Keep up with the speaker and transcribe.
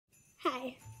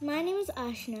Hi, my name is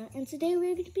Ashna, and today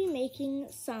we're going to be making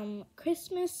some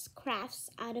Christmas crafts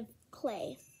out of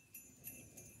clay.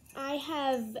 I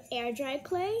have air dry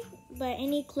clay, but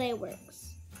any clay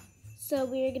works. So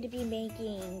we're going to be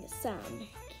making some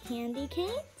candy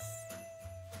canes.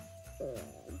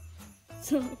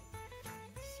 So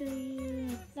you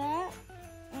like that.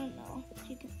 I don't know if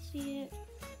you can see it.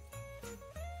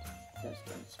 Those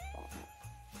things fall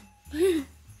out.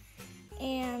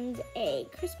 And a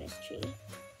Christmas tree.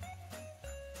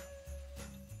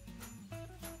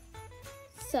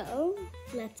 So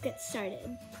let's get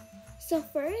started. So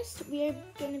first we are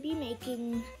going to be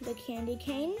making the candy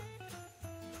cane.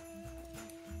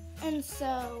 And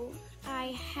so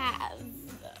I have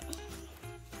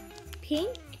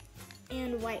pink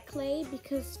and white clay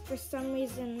because for some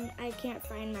reason I can't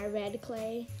find my red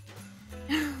clay.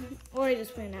 Or I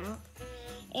just ran out.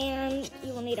 And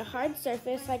you will need a hard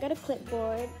surface. I got a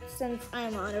clipboard since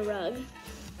I'm on a rug.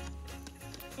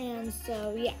 And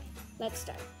so yeah, let's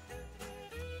start.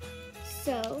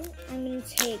 So I'm going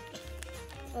to take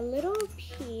a little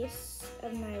piece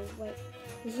of my white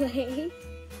clay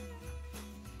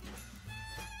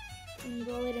and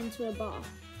roll it into a ball.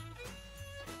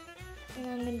 And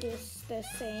I'm going to do the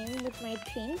same with my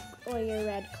pink or your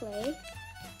red clay.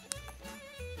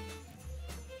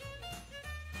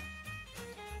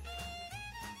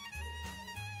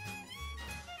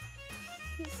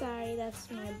 Sorry, that's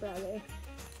my brother.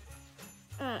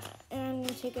 And I'm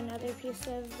gonna take another piece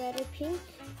of red or pink.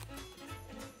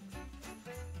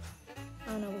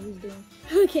 I don't know what he's doing.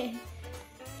 Okay.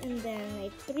 And then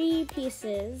like 3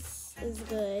 pieces is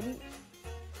good.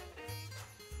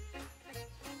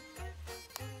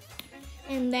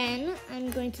 And then I'm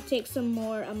going to take some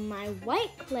more of my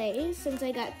white clay since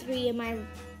I got 3 of my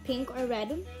pink or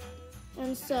red.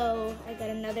 And so I got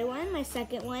another one, my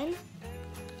second one.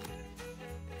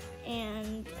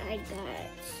 And I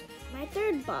got my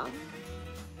 3rd ball.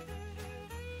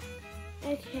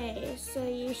 Okay, so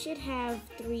you should have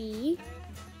 3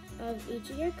 of each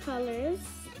of your colors.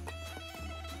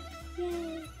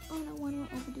 Yay! Oh no, one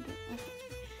went over the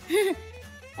door.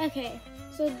 Okay,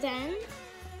 so then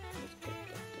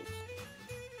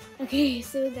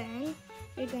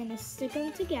you're gonna stick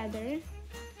them together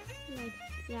like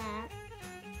that,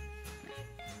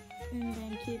 and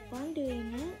then keep on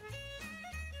doing it.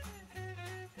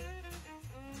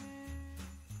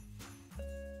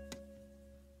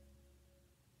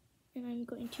 And I'm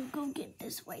going to go get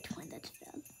this white one that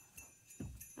fell.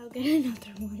 I'll get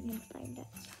another one and find it.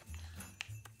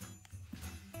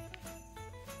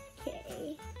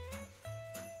 Okay.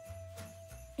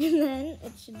 And then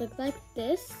it should look like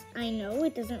this. I know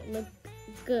it doesn't look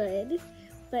good,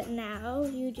 but now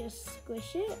you just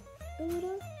squish it a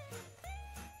little.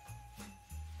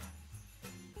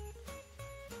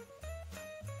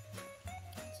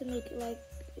 To make it like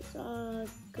it's all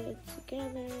good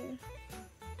together.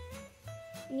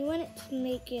 And you want it to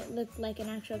make it look like an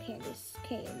actual candy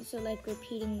cane, so like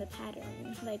repeating the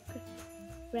pattern, like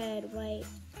red, white,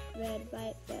 red,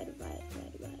 white, red, white,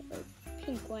 red, white, or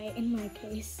pink, white in my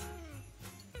case.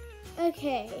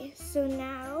 Okay, so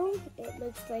now it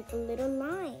looks like a little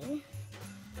line.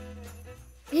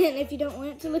 And if you don't want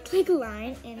it to look like a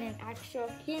line in an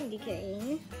actual candy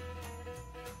cane,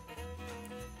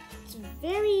 it's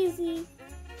very easy.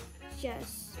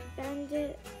 Just bend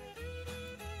it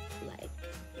like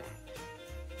that.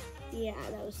 Yeah,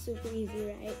 that was super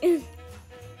easy, right?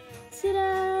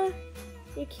 Ta-da!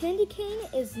 Your candy cane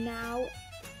is now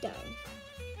done.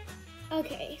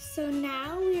 Okay, so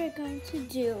now we are going to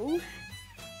do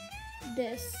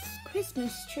this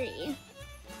Christmas tree.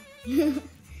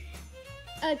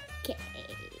 Okay.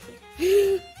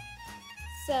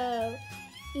 So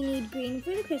you need green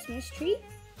for the Christmas tree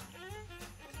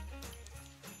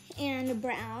and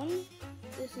brown.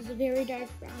 This is a very dark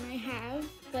brown I have,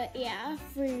 but yeah,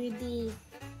 for the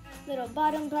little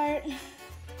bottom part.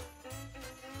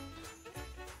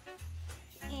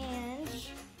 And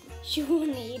you will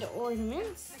need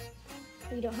ornaments.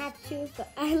 You don't have to,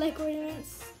 but I like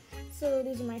ornaments. So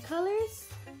these are my colors.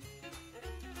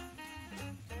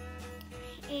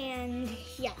 And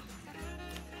yeah.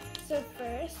 So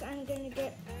first I'm gonna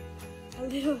get a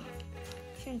little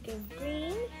chunk of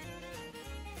green.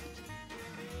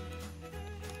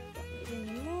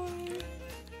 More.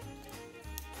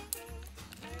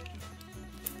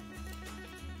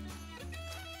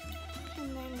 And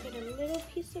then get a little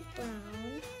piece of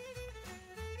brown.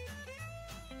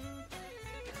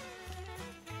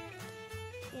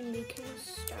 And we can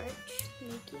start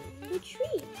making the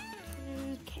tree.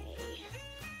 Okay.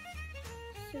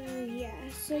 So yeah,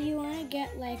 so you want to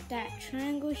get like that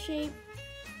triangle shape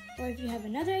Or if you have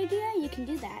another idea, you can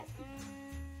do that.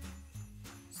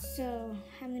 So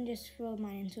I'm gonna just roll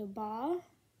mine into a ball.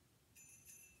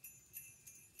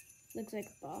 Looks like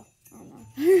a ball, I don't know.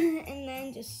 And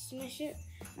then just smush it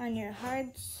on your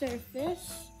hard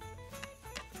surface.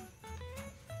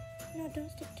 No,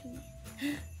 don't stick to me.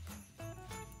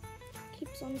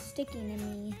 Keeps on sticking to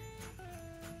me.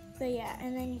 But yeah,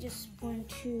 and then you just want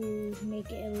to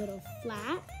make it a little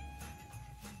flat.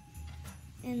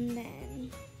 And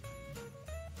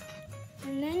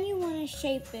then you want to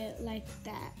shape it like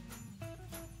that.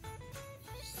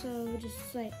 So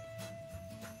just like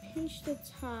pinch the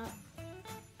top.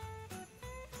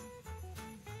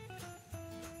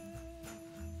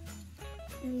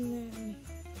 And then,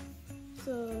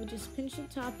 so just pinch the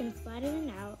top and flatten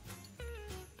it out.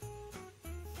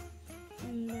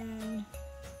 And then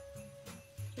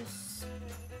just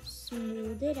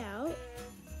smooth it out.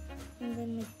 And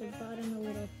then make the bottom a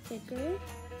little thicker.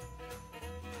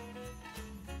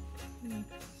 Like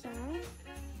that.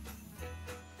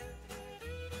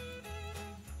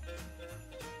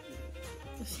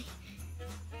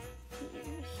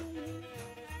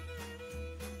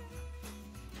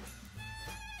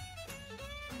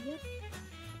 Yep.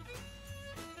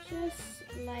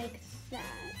 Just like that.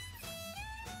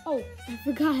 Oh, I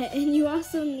forgot. And you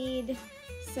also need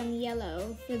some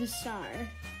yellow for the star.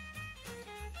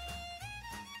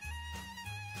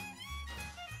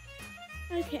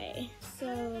 Okay,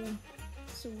 so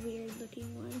it's a weird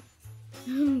looking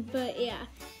one. But yeah,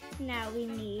 now we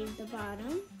need the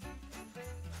bottom.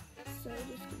 So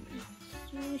just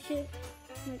gonna smush it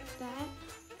like that.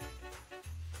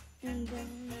 And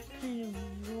then kind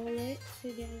of roll it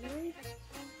together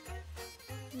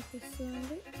like a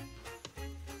cylinder.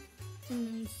 And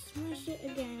then smush it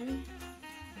again.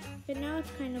 But now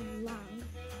it's kind of long.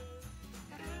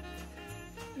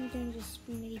 And then just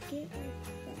make it like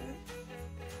that.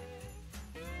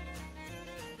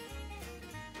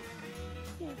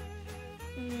 Yeah.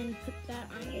 And then put that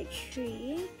on your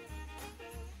tree.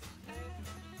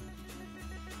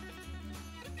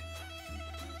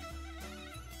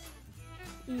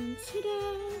 And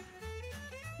ta-da!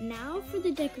 Now for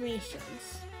the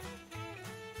decorations.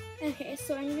 Okay,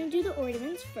 so I'm gonna do the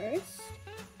ornaments first.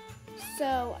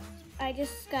 So I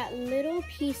just got little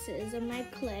pieces of my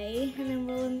clay and then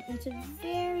roll them into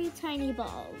very tiny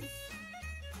balls.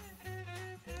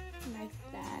 Like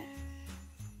that.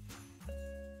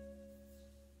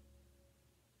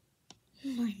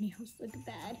 My nails look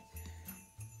bad.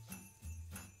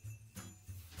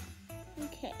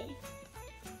 Okay.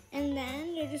 And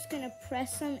then you're just gonna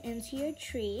press them into your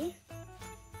tree.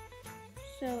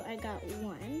 So I got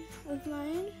one of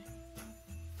mine.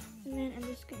 And then I'm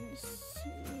just gonna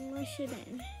smush it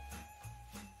in.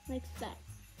 Like that.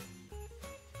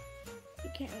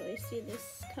 You can't really see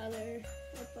this color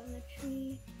up on the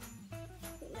tree.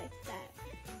 But like that.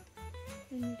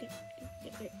 And get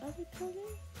your other color.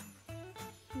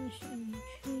 Smush it in the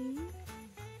tree.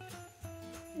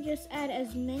 And just add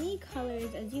as many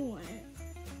colors as you want.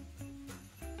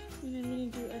 And I'm gonna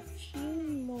do a few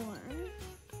more.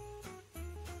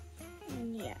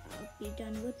 And yeah, I'll be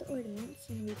done with the ornaments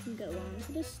and we can go on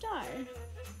to the star,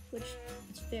 which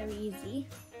is very easy.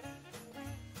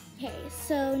 Okay,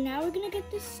 so now we're gonna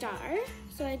get the star.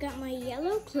 So I got my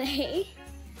yellow clay.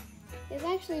 It's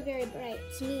actually very bright,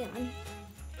 it's neon.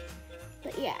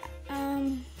 But yeah,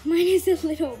 mine is a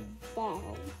little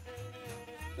ball.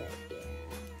 But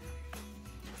yeah,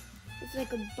 it's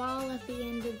like a ball at the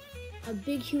end of a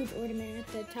big huge ornament at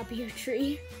the top of your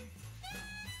tree.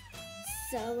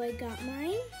 So I got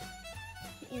mine,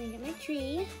 and I got my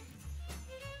tree.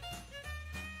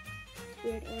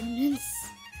 Weird ornaments.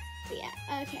 But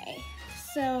yeah, okay.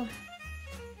 So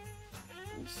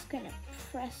I'm just gonna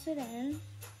press it in.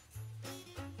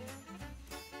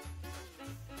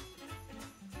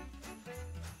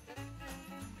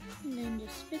 And then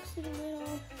just fix it a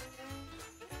little.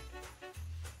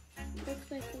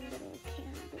 Looks like a little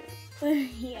candle.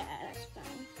 Yeah, that's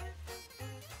fine.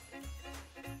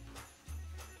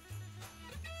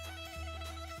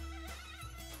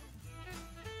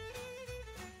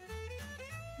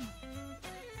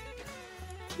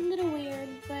 A little weird,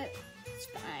 but it's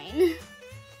fine.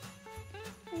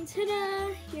 And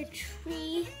ta-da! Your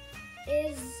tree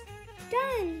is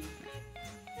done!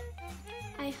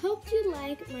 I hope you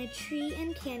like my tree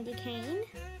and candy cane.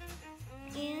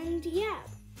 And yeah.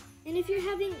 And if you're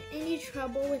having any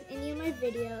trouble with any of my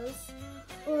videos,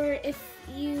 or if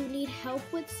you need help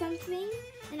with something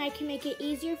and I can make it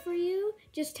easier for you,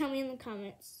 just tell me in the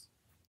comments.